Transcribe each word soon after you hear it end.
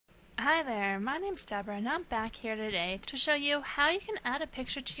Hi there, my name's Deborah and I'm back here today to show you how you can add a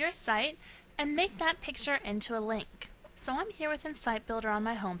picture to your site and make that picture into a link. So I'm here within Site Builder on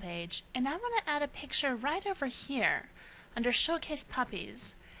my homepage and I want to add a picture right over here under Showcase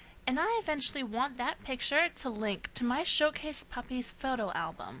Puppies. And I eventually want that picture to link to my Showcase Puppies photo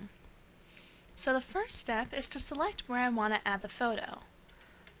album. So the first step is to select where I want to add the photo.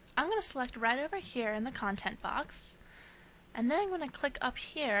 I'm going to select right over here in the content box, and then I'm going to click up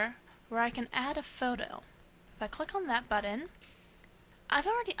here where I can add a photo. If I click on that button, I've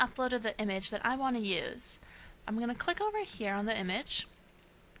already uploaded the image that I want to use. I'm going to click over here on the image,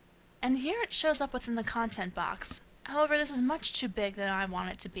 and here it shows up within the content box. However, this is much too big than I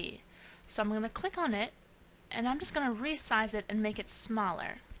want it to be. So I'm going to click on it, and I'm just going to resize it and make it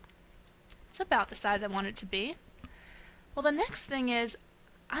smaller. It's about the size I want it to be. Well, the next thing is,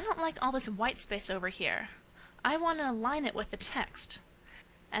 I don't like all this white space over here. I want to align it with the text.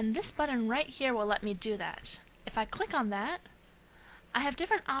 And this button right here will let me do that. If I click on that, I have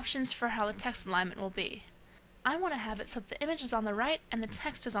different options for how the text alignment will be. I want to have it so that the image is on the right and the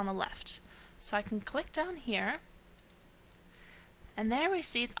text is on the left. So I can click down here, and there we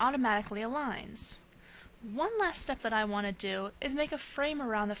see it automatically aligns. One last step that I want to do is make a frame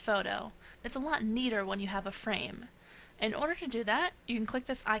around the photo. It's a lot neater when you have a frame. In order to do that, you can click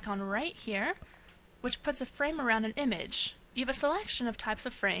this icon right here, which puts a frame around an image. You have a selection of types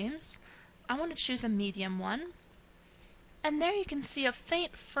of frames. I want to choose a medium one, and there you can see a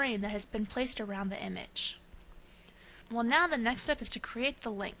faint frame that has been placed around the image. Well, now the next step is to create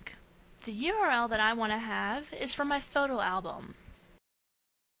the link. The URL that I want to have is for my photo album.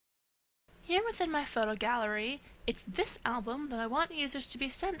 Here within my photo gallery, it's this album that I want users to be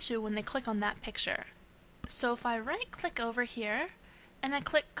sent to when they click on that picture. So if I right-click over here, and I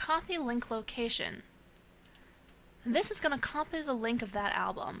click Copy Link Location, this is going to copy the link of that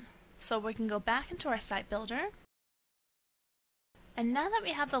album. So we can go back into our site builder, and now that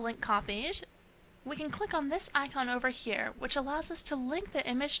we have the link copied, we can click on this icon over here, which allows us to link the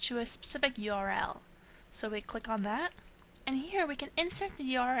image to a specific URL. So we click on that, and here we can insert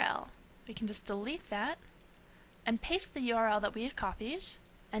the URL. We can just delete that and paste the URL that we had copied,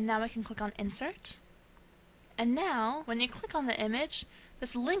 and now we can click on Insert. And now, when you click on the image,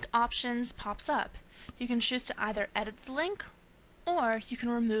 this link options pops up. You can choose to either edit the link, or you can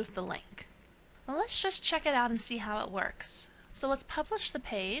remove the link. Well, let's just check it out and see how it works. So let's publish the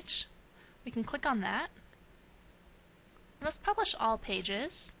page. We can click on that. Let's publish all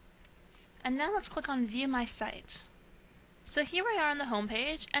pages. And now let's click on View My Site. So here we are on the home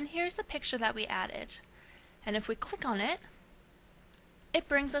page, and here's the picture that we added. And if we click on it, it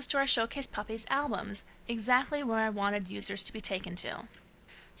brings us to our Showcase Puppies albums, exactly where I wanted users to be taken to.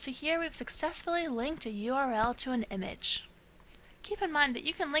 So here we've successfully linked a URL to an image. Keep in mind that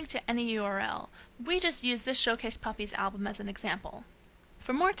you can link to any URL. We just use this Showcase Puppies album as an example.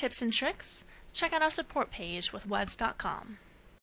 For more tips and tricks, check out our support page with webs.com.